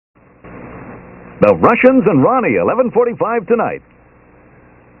The Russians and Ronnie, 11:45 tonight.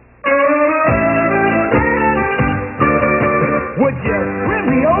 Would you swim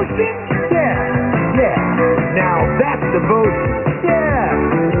the ocean? Yeah. Now that's devotion. Yeah.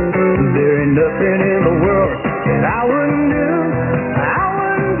 There ain't nothing in the world that I wouldn't do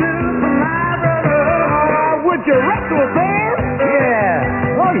for my brother. Would you wrestle a bear?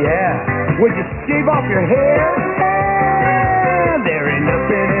 Yeah. Oh yeah. Would you shave off your hair? Yeah. There ain't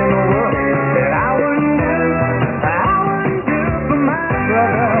nothing in the world that I wouldn't do for my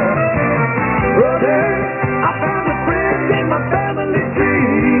brother. Brother, I found a friend in my family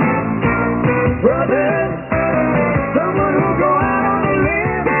tree. Brother, someone who'll go out on a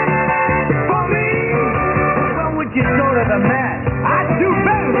limb for me. Well, would you go to the mat? I'd do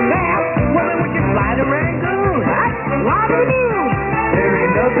better than that. Well, then would you fly to Rangoon? I'd fly to the moon. There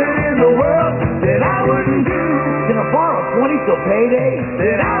ain't nothing in the world that I wouldn't do. Can I borrow 20 till payday?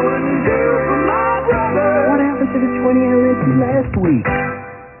 That I wouldn't do for my brother. What happened to the 20 I lent you last week?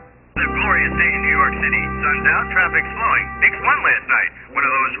 A glorious day in New York City. Sun's out, traffic's flowing. Nix won last night. One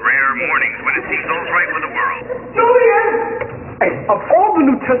of those rare mornings when it seems all's right with the world. Julian! Hey, of all the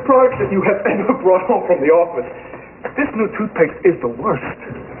new test products that you have ever brought home from the office, this new toothpaste is the worst.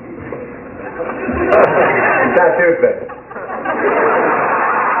 It's not toothpaste.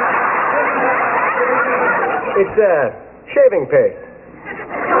 It's shaving paste.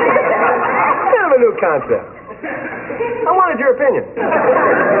 Kind of a new concept. I wanted your opinion.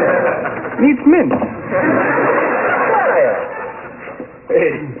 Needs mint. Yeah.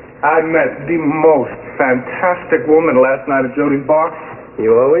 Hey, I met the most fantastic woman last night at Jody's bar.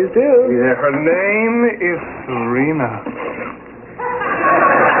 You always do. Yeah, her name is Serena.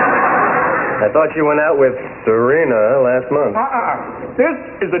 I thought you went out with Serena last month. This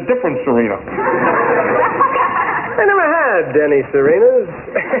is a different Serena. I never had any Serenas.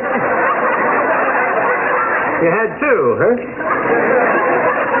 You had two, huh?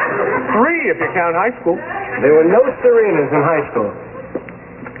 Three if you count high school. There were no Serenas in high school.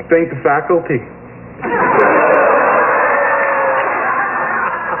 Thank the faculty.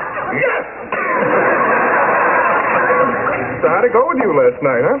 Yes! So how'd it go with you last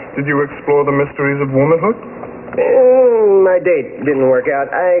night, huh? Did you explore the mysteries of womanhood? My date didn't work out.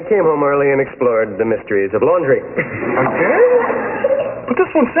 I came home early and explored the mysteries of laundry. Okay. But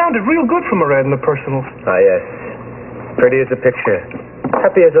this one sounded real good from a read in the personals. Ah, yes. Pretty as a picture.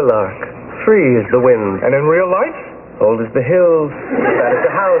 Happy as a lark. Free as the wind. And in real life? Old as the hills. Fat as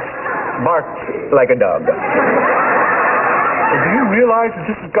the house. Barked like a dog. Do you realize that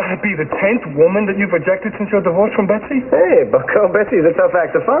this has got to be the 10th woman that you've rejected since your divorce from Betsy? Hey, Bucko, Betsy's a tough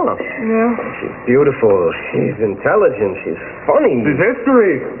act to follow. Yeah. She's beautiful. She's intelligent. She's funny. She's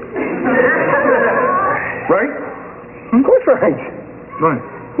history. Right? Of course, right. Right.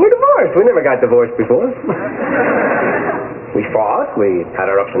 We're divorced. We never got divorced before. We fought. We had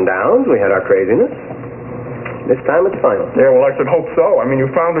our ups and downs. We had our craziness. This time it's final. Yeah, well, I should hope so. I mean,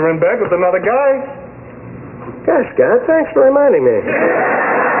 you found her in bed with another guy. Gosh, Scott, thanks for reminding me.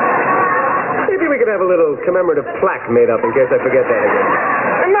 Maybe we could have a little commemorative plaque made up in case I forget that again.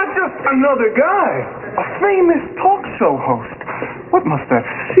 And not just another guy. A famous talk show host. What must that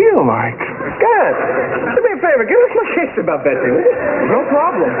feel like? Scott, do me a favor. Give us my case about Betsy. No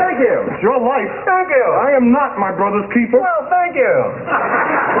problem. Thank you. It's your life. Thank you. I am not my brother's keeper. Well, thank you.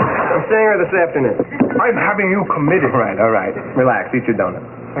 I'm seeing her this afternoon. I'm having you committed. All right. Relax. Eat your donut.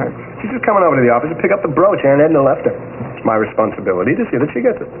 All right. She's just coming over to the office to pick up the brooch Aunt Edna left her. It's my responsibility to see that she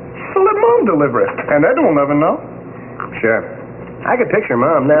gets it. So let Mom deliver it. And Ed will never know. Sure. I could picture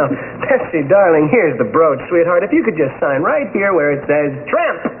Mom now. Betsy, darling, here's the brooch, sweetheart. If you could just sign right here where it says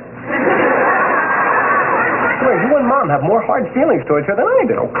tramp. Well, you and Mom have more hard feelings towards her than I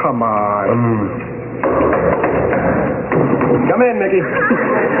do. Oh, come on. Come in, Mickey.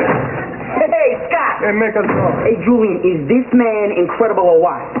 Hey, Scott. Hey, make us talk. Hey, Julian, is this man incredible or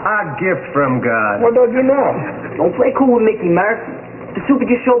what? A gift from God. What don't you know? Don't play cool with Mickey Murphy. The super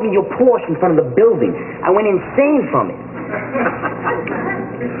just showed me your Porsche in front of the building. I went insane from it.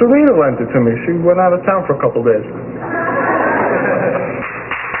 Serena lent it to me. She went out of town for a couple days.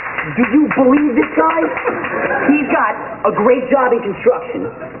 Do you believe this guy? He's got a great job in construction,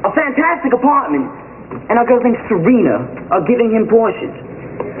 a fantastic apartment, and our girlfriend Serena are giving him Porsches.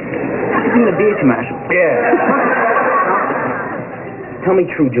 He's in a beer commercial. Yeah. Tell me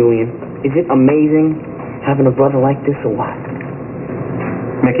true, Julian. Is it amazing having a brother like this or what?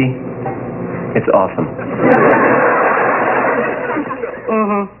 Mickey, it's awesome.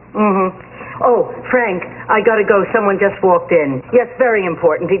 Oh, Frank, I gotta go. Someone just walked in. Yes, very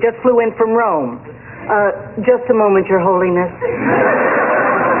important. He just flew in from Rome. Just a moment, Your Holiness.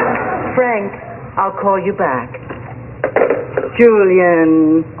 Frank, I'll call you back.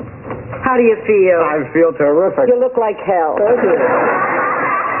 Julian, how do you feel? I feel terrific. You look like hell.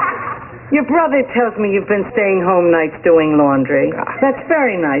 Your brother tells me you've been staying home nights doing laundry. That's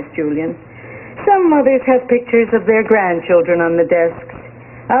very nice, Julian. Some mothers have pictures of their grandchildren on the desks.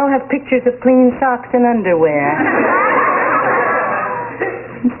 I'll have pictures of clean socks and underwear.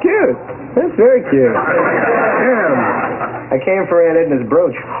 It's cute. That's very cute. Damn. I came for Aunt Edna's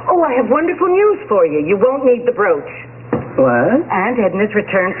brooch. Oh, I have wonderful news for you. You won't need the brooch. What? Aunt Edna's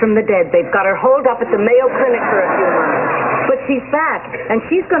returned from the dead. They've got her holed up at the Mayo Clinic for a few months. But she's back, and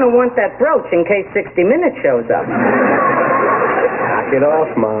she's going to want that brooch in case 60 Minutes shows up. Knock it off,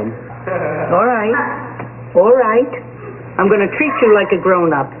 Mom. All right. All right. I'm going to treat you like a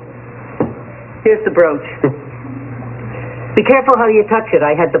grown-up. Here's the brooch. Be careful how you touch it.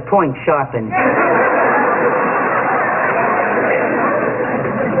 I had the point sharpened.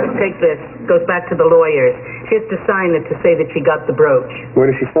 Take this. Goes back to the lawyers. She has to sign it to say that she got the brooch.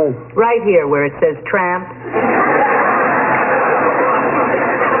 Where does she sign? Right here where it says tramp.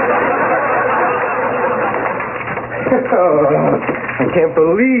 Oh, I can't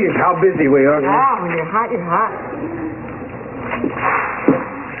believe how busy we are. Ah, when you're hot, you're hot.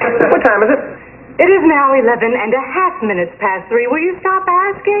 What time is it? It is now 11.5 minutes past 3. Will you stop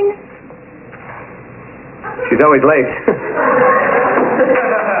asking? She's always late.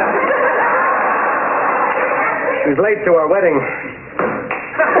 She was late to our wedding.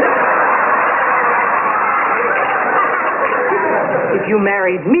 If you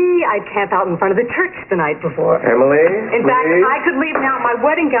married me, I'd camp out in front of the church the night before. Emily, In fact, please. I could leave now. My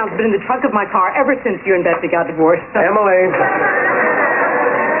wedding gown's been in the trunk of my car ever since you and Betsy got divorced. Emily.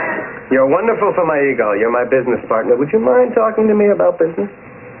 You're wonderful for my ego. You're my business partner. Would you mind talking to me about business?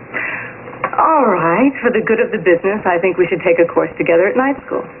 All right. For the good of the business, I think we should take a course together at night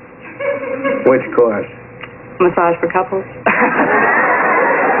school. Which course? Massage for couples.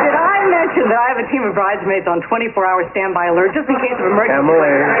 Did I mention that I have a team of bridesmaids on 24-hour standby alert just in case of emergency?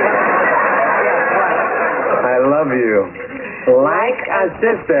 Emily. I love you. Like a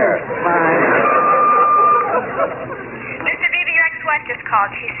sister. Fine. Mr. Beebe, your ex-wife just called.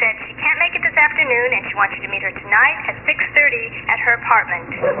 She said she can't make it this afternoon, and she wants you to meet her tonight at 6:30 at her apartment.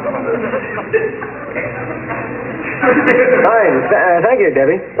 Fine. Thank you,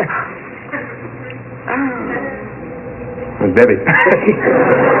 Debbie. Debbie.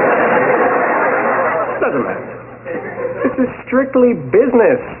 Doesn't matter. This is strictly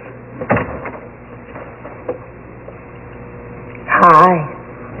business. Hi.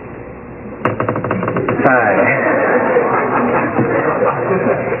 Hi.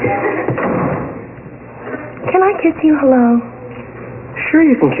 Can I kiss you hello? Sure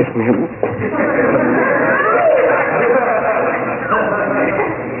you can kiss me.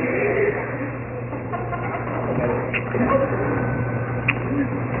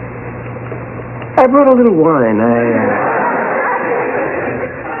 I brought a little wine.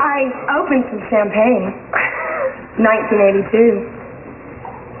 I opened some champagne. 1982.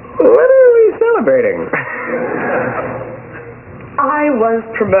 What are we celebrating? I was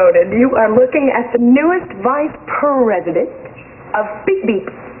promoted. You are looking at the newest vice president of Beep Beep.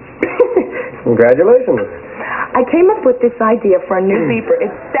 Congratulations. I came up with this idea for a new beeper.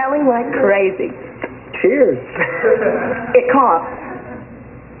 It's selling like crazy. Cheers. It costs.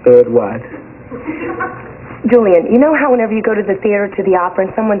 Good what? Julian, you know how whenever you go to the theater, to the opera,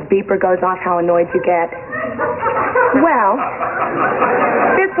 and someone's beeper goes off, how annoyed you get? Well,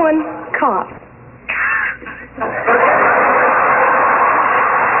 this one costs.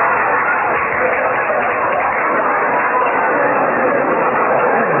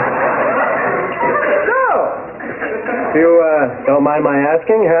 If you don't mind my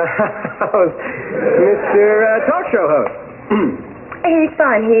asking, how's Mr. Talk Show host? He's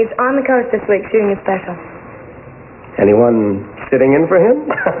fine. He's on the coast this week shooting a special. Anyone sitting in for him?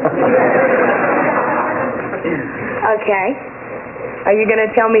 Okay. Are you going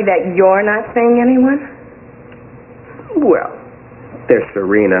to tell me that you're not seeing anyone? Well, there's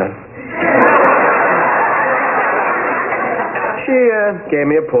Serena. She gave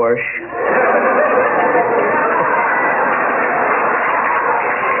me a Porsche.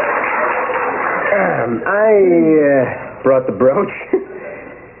 I brought the brooch.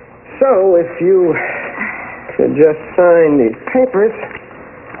 So if you could just sign these papers,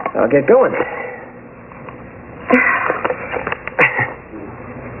 I'll get going.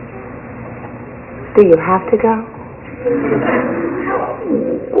 Do you have to go?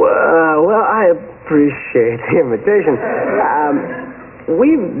 Well, I appreciate the invitation.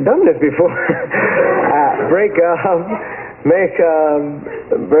 We've done this before. Break up,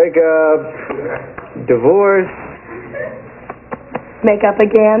 breakup, divorce. Make up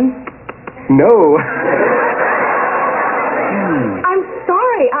again? No. I'm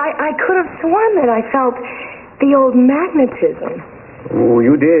sorry. I could have sworn that I felt the old magnetism. Oh,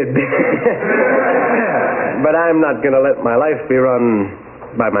 you did. But I'm not going to let my life be run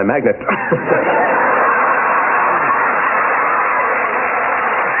by my magnet.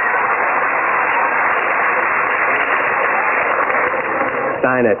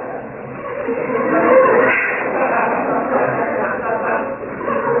 Sign it.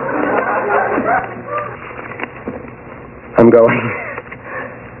 I'm going.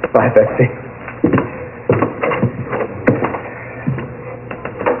 Bye, Betsy.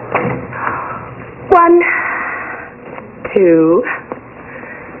 One, 2,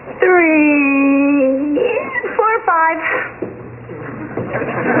 3, 4, 5.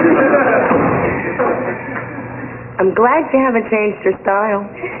 I'm glad you haven't changed your style.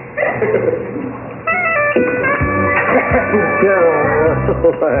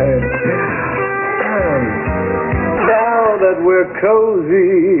 Now that we're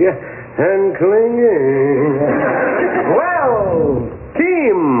cozy and clinging, well,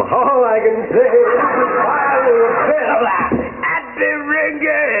 team, all I can say is I will fill at the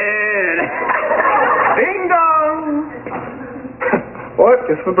ringing. Ding dong. What?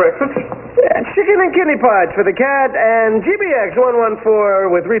 Just for breakfast? Chicken and kidney parts for the cat and GBX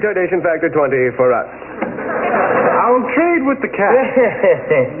 114 with retardation factor 20 for us. I'll trade with the cat.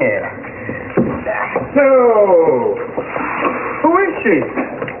 So, who is she?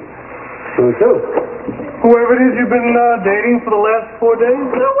 Who's who? Whoever it is you've been dating for the last 4 days?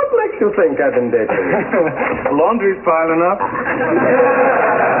 Now, what makes you think I've been dating? Laundry's piling up.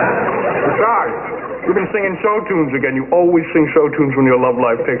 Besides, you've been singing show tunes again. You always sing show tunes when your love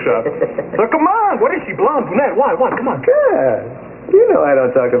life picks up. So come on, what is she, blonde, brunette? Why? Come on. Yeah. You know I don't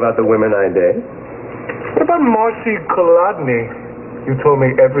talk about the women I date. What about Marcy Kolodny? You told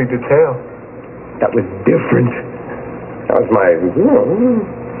me every detail. That was different. That was my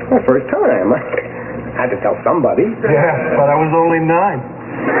first time. I had to tell somebody. Yeah, but I was only 9.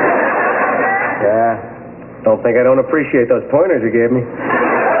 Yeah. Don't think I don't appreciate those pointers you gave me.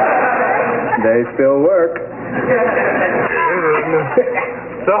 They still work.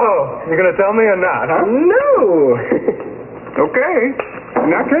 So, you gonna tell me or not, huh? No. Okay. In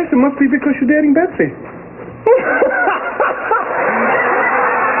that case, it must be because you're dating Betsy.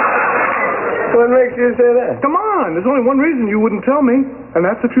 What makes you say that? Come on, there's only one reason you wouldn't tell me, and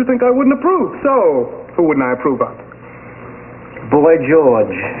that's that you think I wouldn't approve. So, who wouldn't I approve of? Boy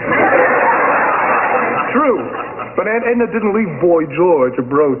George. True, but Aunt Edna didn't leave Boy George a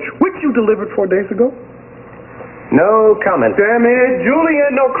brooch, which you delivered 4 days ago. No comment. Damn it,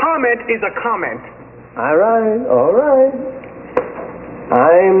 Julian, no comment is a comment. All right.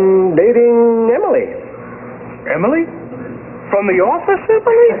 I'm dating Emily. Emily? From the office,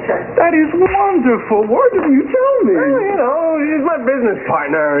 Emily? That is wonderful. Why didn't you tell me? Well, she's my business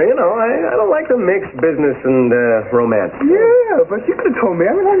partner. I don't like to mix business and romance. Yeah, but you could have told me.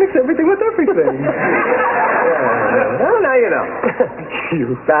 I mix everything with everything. Well, now you know.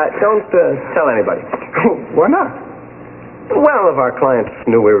 You. Don't tell anybody. Why not? Well, if our clients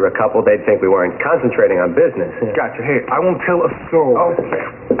knew we were a couple, they'd think we weren't concentrating on business. Gotcha. Hey, I won't tell a soul. Okay.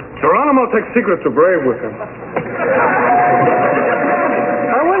 Geronimo takes secrets to brave with him.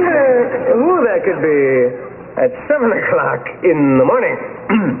 I wonder who that could be at 7 o'clock in the morning.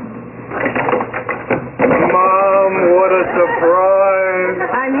 Mom, what a surprise.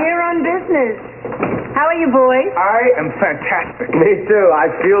 I'm here on business. How are you, boys? I am fantastic. Me too. I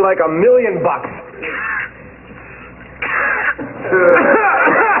feel like $1,000,000.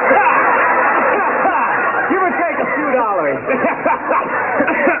 Give or take a few dollars.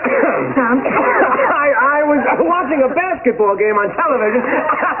 Tom? I was watching a basketball game on television.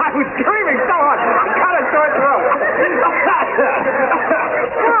 I was screaming so hard. I got a sore throat.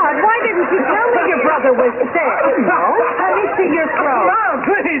 God, why didn't you tell me your brother was sick? No. Let me see your throat. Mom,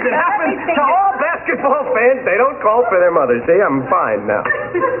 please, it happens to all basketball fans. They don't call for their mothers. See, I'm fine now.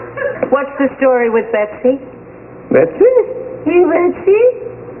 What's the story with Betsy? Betsy? Hey, Betsy?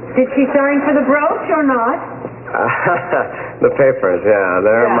 Did she sign for the brooch or not? The papers, yeah.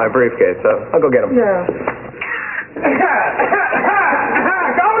 They're in my briefcase, so I'll go get them. Yeah.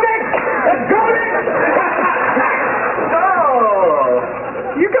 Go, Nick! Go, Nick! Oh,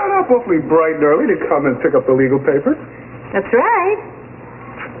 you got up awfully bright and early to come and pick up the legal papers. That's right.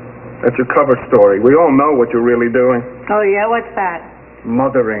 That's your cover story. We all know what you're really doing. Oh, yeah? What's that?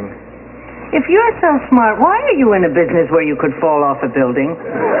 Mothering. If you're so smart, why are you in a business where you could fall off a building?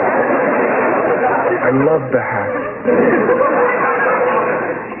 I love the hat.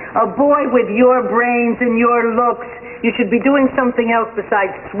 A boy with your brains and your looks, you should be doing something else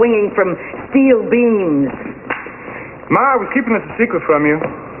besides swinging from steel beams. Ma, I was keeping this a secret from you.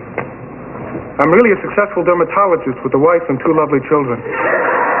 I'm really a successful dermatologist with a wife and 2 lovely children.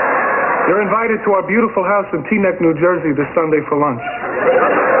 You're invited to our beautiful house in Teaneck, New Jersey this Sunday for lunch.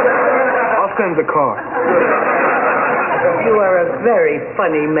 I'll send the car. You are a very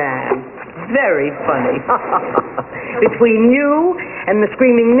funny man. Very funny. Between you and the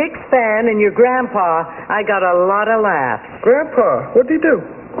Screaming Nick's fan and your grandpa, I got a lot of laughs. Grandpa, what'd he do?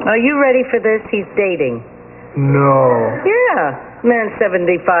 Are you ready for this? He's dating. No. Yeah. Man's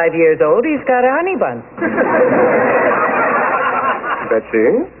 75 years old. He's got a honey bun.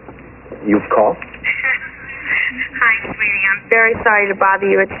 Betsy, you coughed? Hi, sweetie. I'm very sorry to bother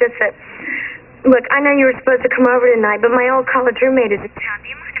you. It's just that, look, I know you were supposed to come over tonight, but my old college roommate is in town. Do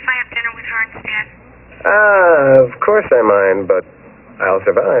you mind if I have dinner with her instead? Of course I mind, but I'll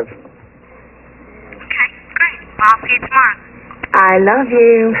survive. Okay, great. Well, I'll see you tomorrow. I love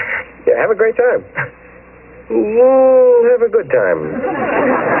you. Yeah, have a great time. We'll have a good time.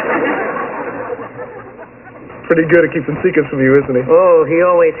 Pretty good at keeping secrets from you, isn't he? Oh, he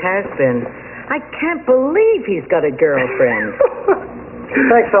always has been. I can't believe he's got a girlfriend.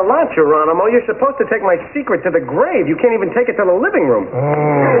 Thanks a lot, Geronimo. You're supposed to take my secret to the grave. You can't even take it to the living room. Oh.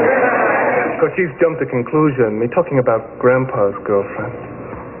 Because she's jumped to conclusion. Me talking about Grandpa's girlfriend.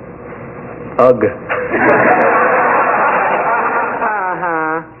 Ugh.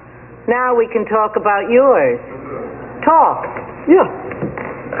 Uh-huh. Now we can talk about yours. Talk. Yeah.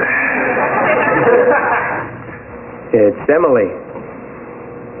 It's Emily.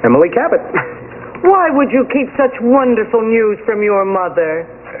 Emily Cabot. Why would you keep such wonderful news from your mother?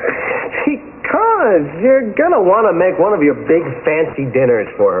 Because you're gonna want to make one of your big fancy dinners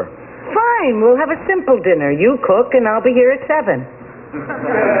for her. Fine, we'll have a simple dinner. You cook and I'll be here at 7.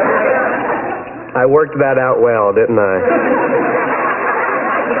 I worked that out well, didn't I?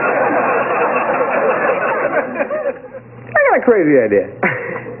 I got a crazy idea.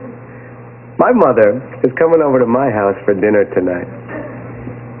 My mother is coming over to my house for dinner tonight.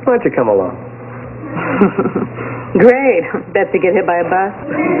 Why don't you come along? Great. Bet to get hit by a bus.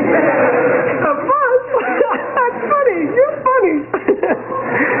 A bus? That's funny. You're funny.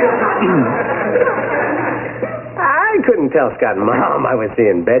 I couldn't tell Scott and Mom I was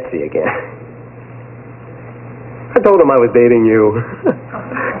seeing Betsy again. I told him I was dating you.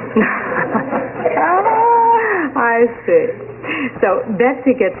 I see. So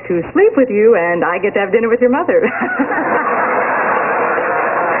Betsy gets to sleep with you, and I get to have dinner with your mother.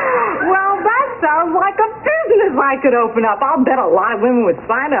 Well, that sounds like a business I could open up. I'll bet a lot of women would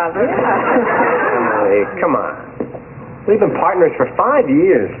sign up. Emily, come on. We've been partners for 5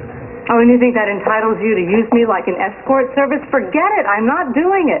 years. Oh, and you think that entitles you to use me like an escort service? Forget it. I'm not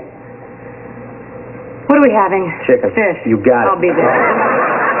doing it. What are we having? Chicken. Fish. You got it. I'll be there.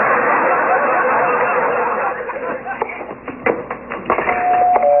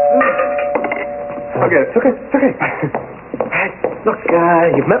 Okay, it's okay. Look,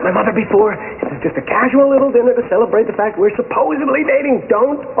 you've met my mother before. This is just a casual little dinner to celebrate the fact we're supposedly dating.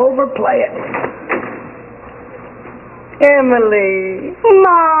 Don't overplay it. Emily.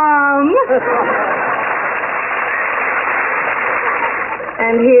 Mom.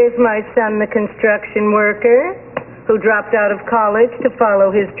 And here's my son, the construction worker, who dropped out of college to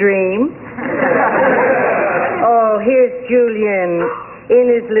follow his dream. Oh, here's Julian in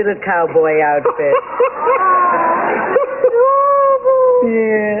his little cowboy outfit.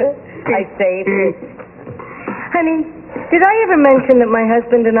 Yeah, I saved it. Honey, did I ever mention that my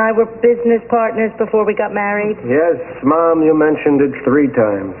husband and I were business partners before we got married? Yes, Mom, you mentioned it 3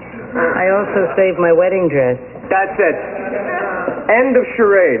 times. I also saved my wedding dress. That's it. End of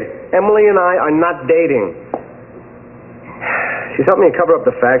charade. Emily and I are not dating. She's helped me cover up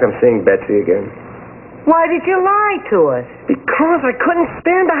the fact I'm seeing Betsy again. Why did you lie to us? Because I couldn't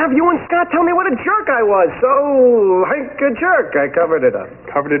stand to have you and Scott tell me what a jerk I was. So, like a jerk, I covered it up.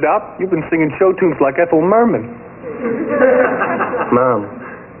 Covered it up? You've been singing show tunes like Ethel Merman. Mom,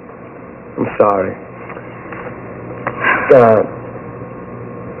 I'm sorry.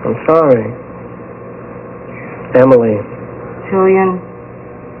 I'm sorry. Emily. Julian,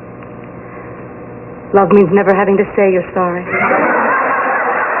 love means never having to say you're sorry.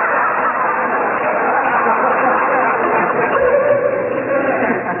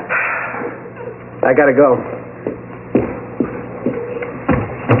 I gotta go.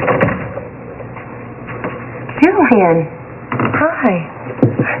 Julian. Hi.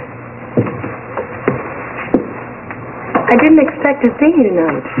 I didn't expect to see you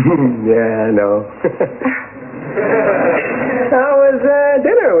tonight. Yeah, I know. How was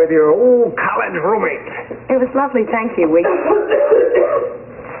dinner with your old college roommate? It was lovely, thank you. What's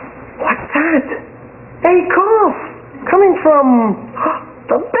that? A cough coming from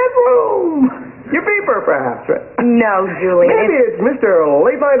the bedroom. Your beeper, perhaps, right? No, Julian. Maybe it's Mr.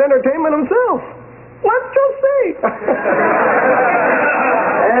 Late Night Entertainment himself. Let's just see.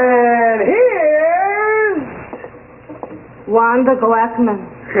 And here's Wanda Glackman.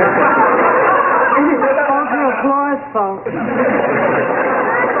 Hold your applause, folks.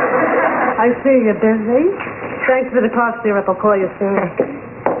 I see you're busy. Thanks for the cough syrup. I'll call you soon.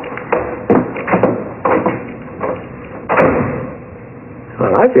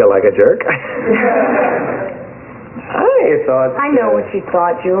 Well, I feel like a jerk. I know what you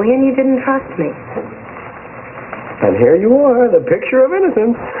thought, Julian. You didn't trust me. And here you are, the picture of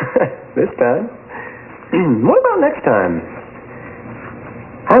innocence. This time. What about next time?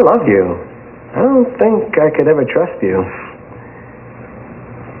 I love you. I don't think I could ever trust you.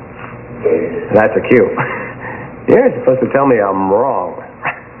 That's a cue. You're supposed to tell me I'm wrong.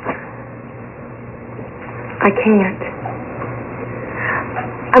 I can't.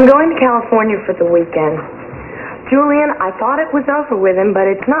 I'm going to California for the weekend. Julian, I thought it was over with him, but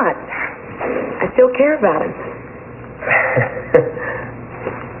it's not. I still care about him.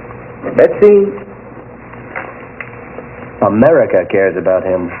 Betsy, America cares about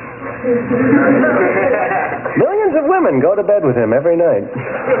him. Millions of women go to bed with him every night.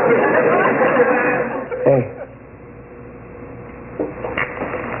 Hey.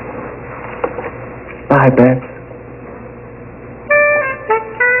 Bye, Bets.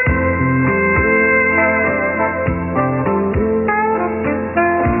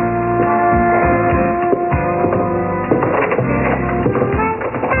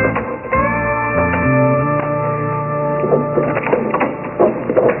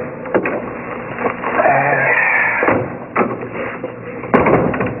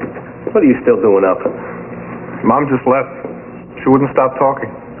 What are you still doing up? Mom just left. She wouldn't stop talking.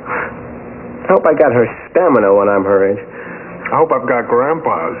 I hope I got her stamina when I'm her age. I hope I've got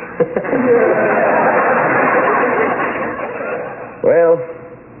grandpa's. Well,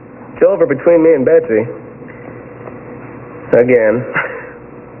 it's over between me and Betsy. Again.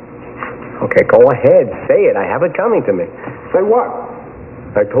 Okay, go ahead. Say it. I have it coming to me. Say what?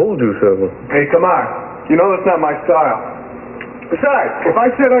 I told you so. Hey, come on. You know that's not my style. Besides, if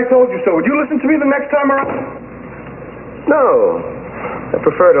I said I told you so, would you listen to me the next time around? No. I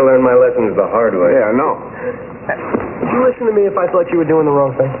prefer to learn my lessons the hard way. Yeah, I know. Would you listen to me if I thought you were doing the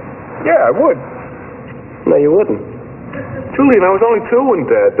wrong thing? Yeah, I would. No, you wouldn't. Julian, I was only 2 when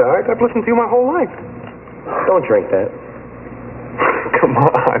Dad died. I've listened to you my whole life. Don't drink that. Come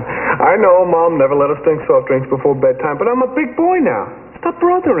on. I know Mom never let us drink soft drinks before bedtime, but I'm a big boy now. Stop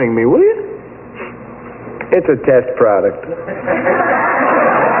bothering me, will you? It's a test product.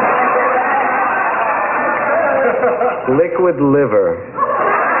 Liquid liver.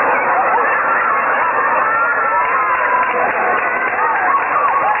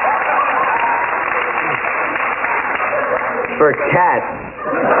 For cats.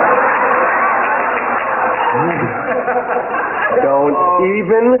 Don't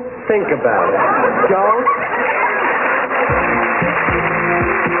even think about it. Don't.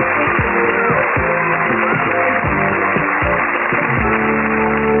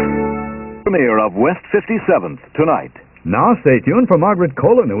 Premiere of West 57th tonight. Now stay tuned for Margaret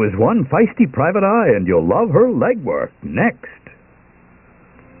Colin, who is one feisty private eye, and you'll love her legwork next.